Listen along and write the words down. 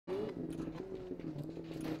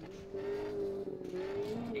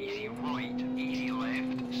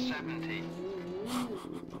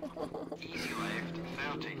Easy left,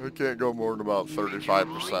 30. I can't go more than about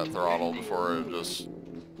 35% throttle before it just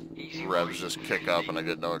revs just kick up and I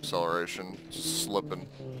get no acceleration. Slipping.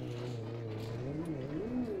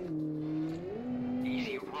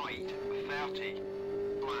 Easy right, 30.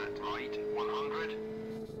 Flat right,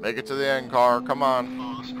 100. Make it to the end, car. Come on.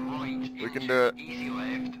 Fast right. We can do it. Easy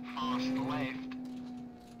left, fast left.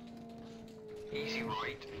 Easy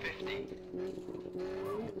right, 50.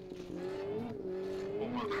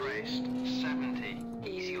 Over crest, 70.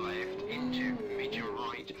 Easy left into medium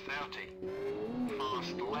right, 30.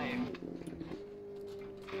 Fast left.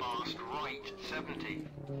 Fast right, 70.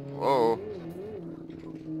 Whoa.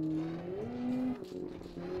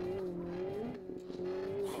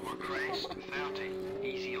 Over crest, 30.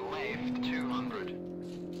 Easy left, 200.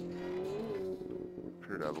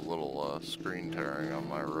 Appear to have a little screen tearing on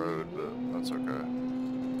my road, but that's okay.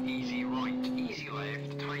 Easy right, easy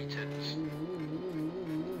left, tightens.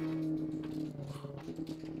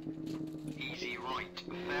 Easy right,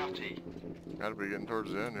 30. Gotta be getting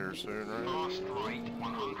towards the end here soon, right? Fast right,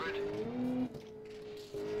 100.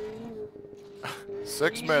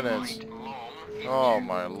 6 Easy minutes. right, long, into. Oh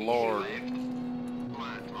my lord. Easy left,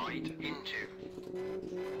 flat right, into.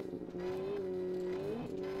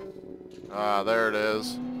 Ah, there it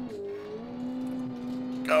is.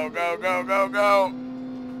 Go, go, go, go, go!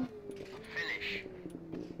 Finish.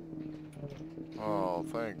 Oh,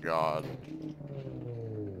 thank God.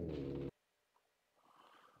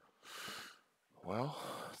 Well,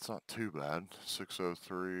 it's not too bad.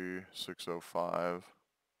 603, 605.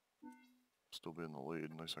 Still be in the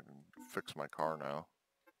lead. At least I can fix my car now.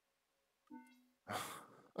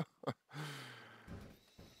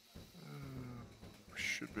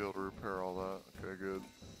 Should be able to repair all that. Okay, good.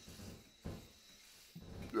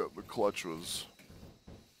 Yeah, the clutch was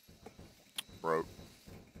broke.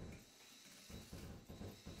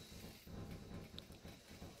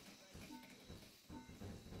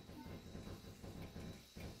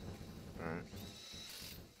 Alright.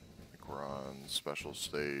 I think we're on special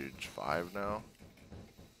stage 5 now.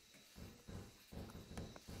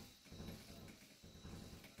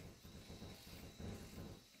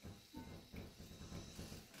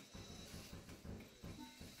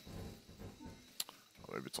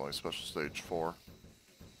 Maybe it's only special stage 4.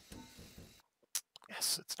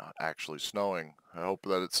 Yes, it's not actually snowing. I hope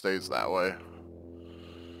that it stays that way.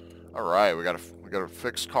 All right, we got a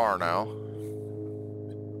fixed car now.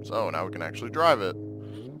 So now we can actually drive it.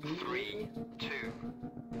 3, 2,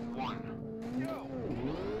 1. Go.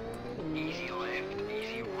 Easy left,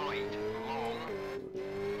 easy right, long.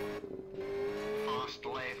 Fast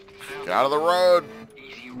left, 30. Get out of the road.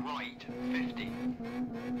 Easy right, 50.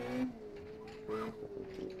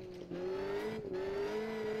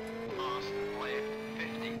 Fast left,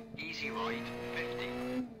 50. Easy right, 50.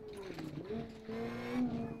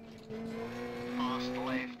 Fast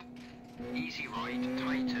left. Easy right,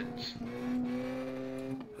 tightens.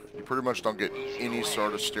 You pretty much don't get any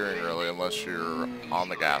sort of steering really unless you're on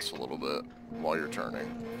the gas a little bit while you're turning.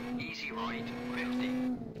 Easy right, 50.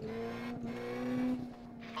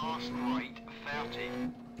 Fast right, 30.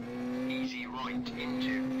 Easy right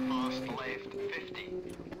into. Fast left, 50.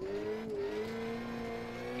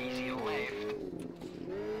 Easy left.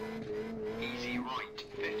 Easy right,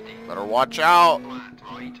 50. Better watch out. Flat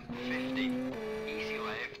right, 50. Easy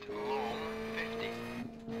left, long, 50.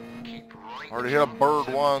 Keep right. Already hit a bird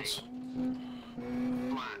 70. once.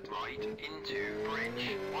 Flat right into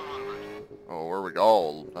bridge, 100. Oh, where we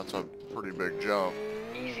go? That's a pretty big jump.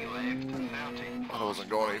 Easy left, 30. I wasn't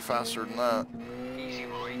going any faster than that. Easy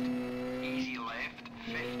right. Easy left,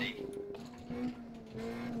 50.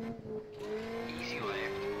 Easy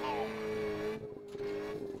left, long.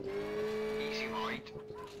 Easy right.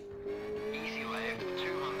 Easy left,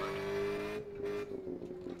 200.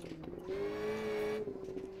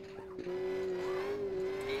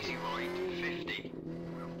 Easy right, 50.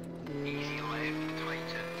 Easy left,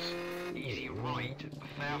 tightens. Easy right,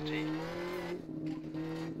 30.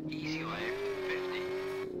 Easy left, 50.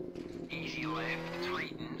 Easy left,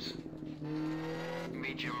 tightens.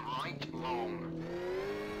 Medium right, long.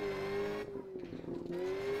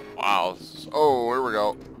 Wow. Oh, here we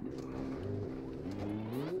go.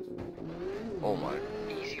 Oh my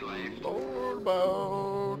Easy left. Lord,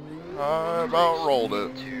 I about rolled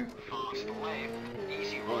it. Two, fast left.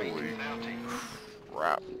 Easy right, Holy 30.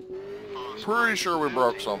 crap. Fast Pretty right, sure we 30.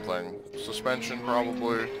 broke something. Suspension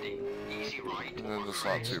probably. 50. Easy right. And it's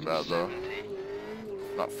not too bad though.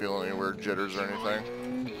 70. Not feeling any weird jitters or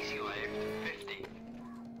anything. Easy left, 50.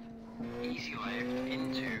 Easy left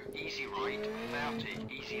into. Easy right,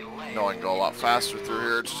 30. Easy left. I know I can go a lot faster through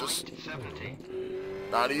here. It's just right, 70.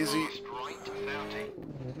 not easy. Fast right, 30.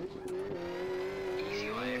 Easy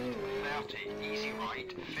left, 30. Easy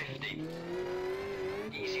right, 50.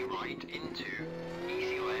 Easy right into.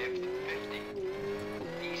 Easy left, 50.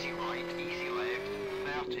 Easy right, easy left,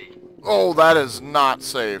 30. Oh, that is not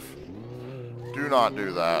safe. Do not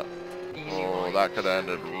do that. Easy Oh, right, that could have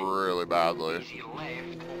ended 70. really badly. Easy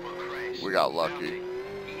left, over crest, We got lucky. 30.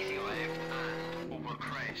 Easy left and over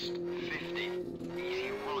crest, 50.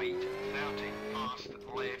 Easy right, 30. Fast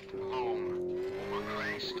left, long, over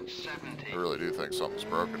crest, 70. I really do think something's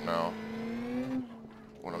broken now.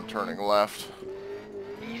 When I'm turning left.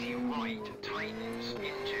 Easy right, tightens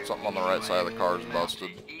into. Something on the easy right side of the left, car is 30.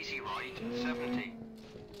 busted. Easy right, 70.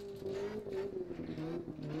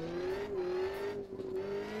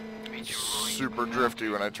 Into right, Super 30. drifty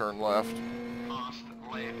when I turn left. Fast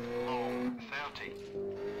left, long, 30.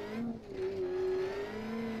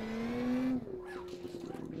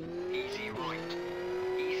 Easy right,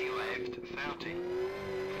 easy left, 30.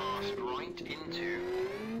 Fast right into.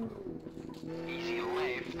 Easy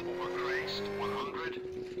left, over crest, 100.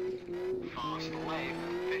 Fast left,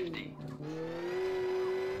 50.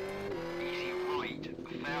 Easy right,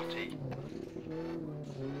 30.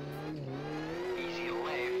 Easy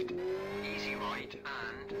left, easy right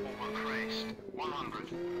and over crest, 100.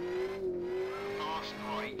 Fast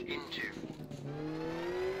right into.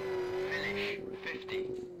 Finish, 50.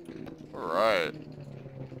 Alright.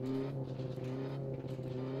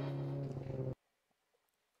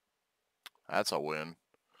 That's a win.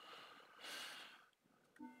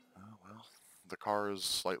 Oh, well. The car is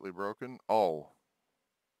slightly broken. Oh.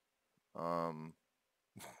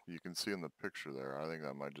 You can see in the picture there, I think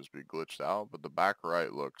that might just be glitched out, but the back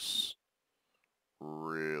right looks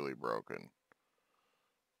really broken.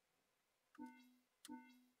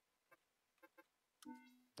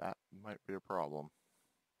 That might be a problem.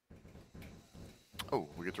 Oh,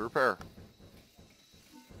 we get to repair.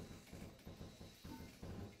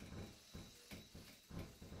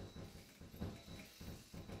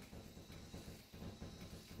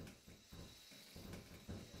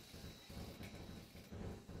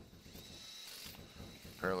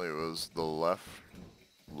 Apparently it was the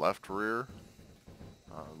left rear.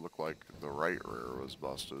 Looked like the right rear was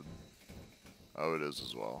busted. Oh, it is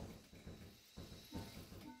as well.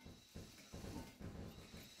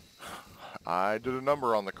 I did a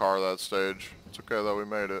number on the car that stage. It's okay that we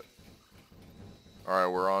made it.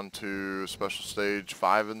 Alright, we're on to special stage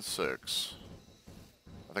 5 and 6.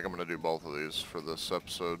 I think I'm going to do both of these for this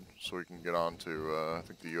episode so we can get on to, I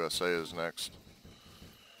think the USA is next.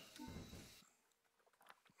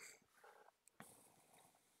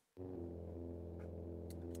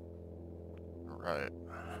 Alright.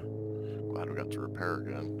 Glad we got to repair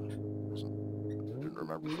again. Didn't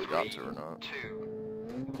remember if we got to or not. 2,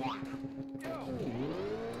 1, go!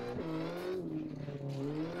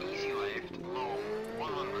 Easy left, long,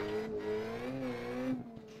 100.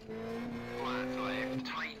 Flat left,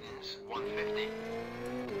 tightens, 150.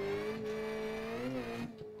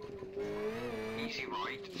 Easy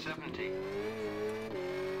right, 70.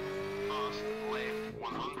 Fast left,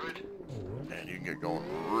 100. Man, you can get going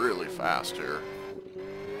really fast here.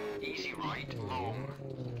 Easy right, long.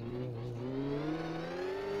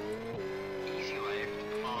 Easy left,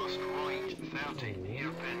 fast right, 30.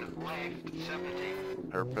 Hairpin left, 70.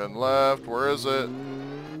 Hairpin left, where is it?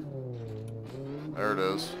 There it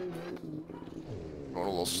is. Going a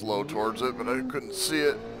little slow towards it, but I couldn't see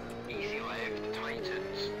it. Easy left,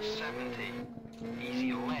 tightens, 70.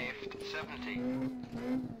 Easy left, 70.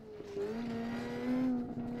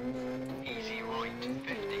 Easy right,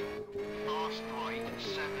 50. Fast right,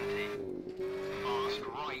 70. Fast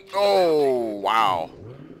right, 30. Oh, wow.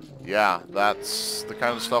 Yeah, that's the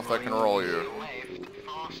kind of stuff that can roll you. Left,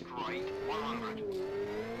 fast right, 100.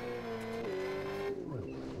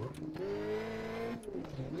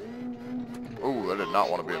 Oh, I did not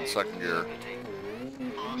want to be in second gear.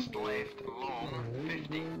 70. Fast left, long,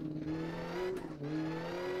 50.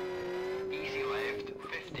 Easy left,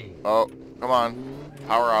 50. Oh, come on.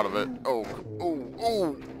 Power out of it. Oh, oh,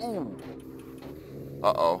 oh, oh.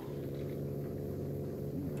 Uh-oh.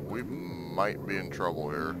 We might be in trouble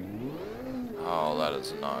here. Oh, that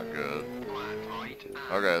is not good. Flat right, and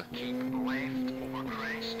Okay. keep left, over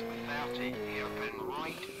crest, 30. Hairpin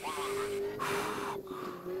right,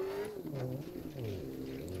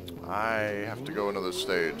 100. I have to go into this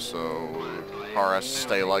stage, so the car has to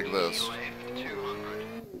stay like this. Left, 200.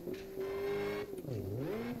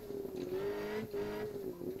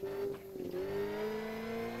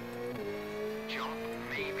 Jump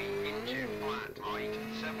maybe into flat right,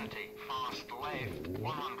 70. Fast left,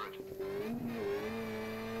 100.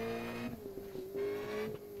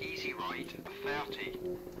 Easy right. right, 30.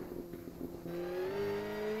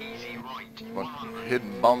 Easy right, Bunch of 100.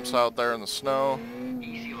 hidden bumps out there in the snow.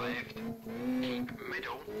 Easy left. Keep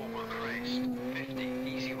middle over crest. 50.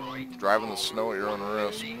 Easy right. Driving the long, snow at your own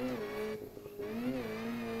risk. 150.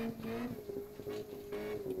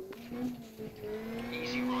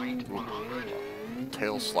 Easy right, 100.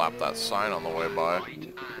 Tail slap that sign on the way by.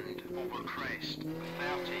 Right and over crest.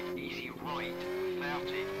 30. Easy right,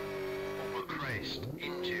 30. Over crest.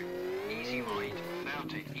 Into. Easy right,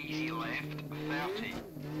 30. Easy left, 30.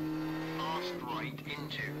 Fast right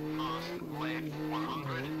into. Fast left,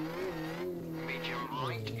 100. Medium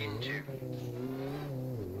right into.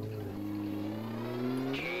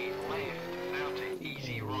 K left, 30.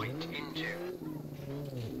 Easy right into.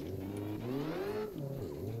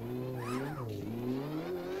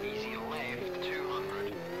 Easy left,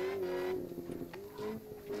 200.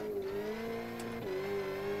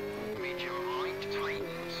 Medium right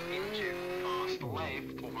tightens into. Fast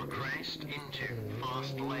left over crest into.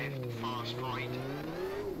 Fast left, fast right.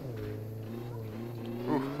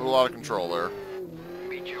 Ooh, a lot of control there.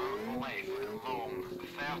 Medium left long,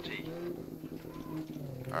 30.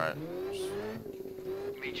 Alright,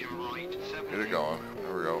 Medium right, 70. get it going.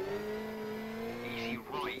 There we go. Easy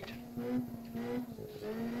right.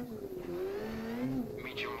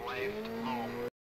 Medium left long,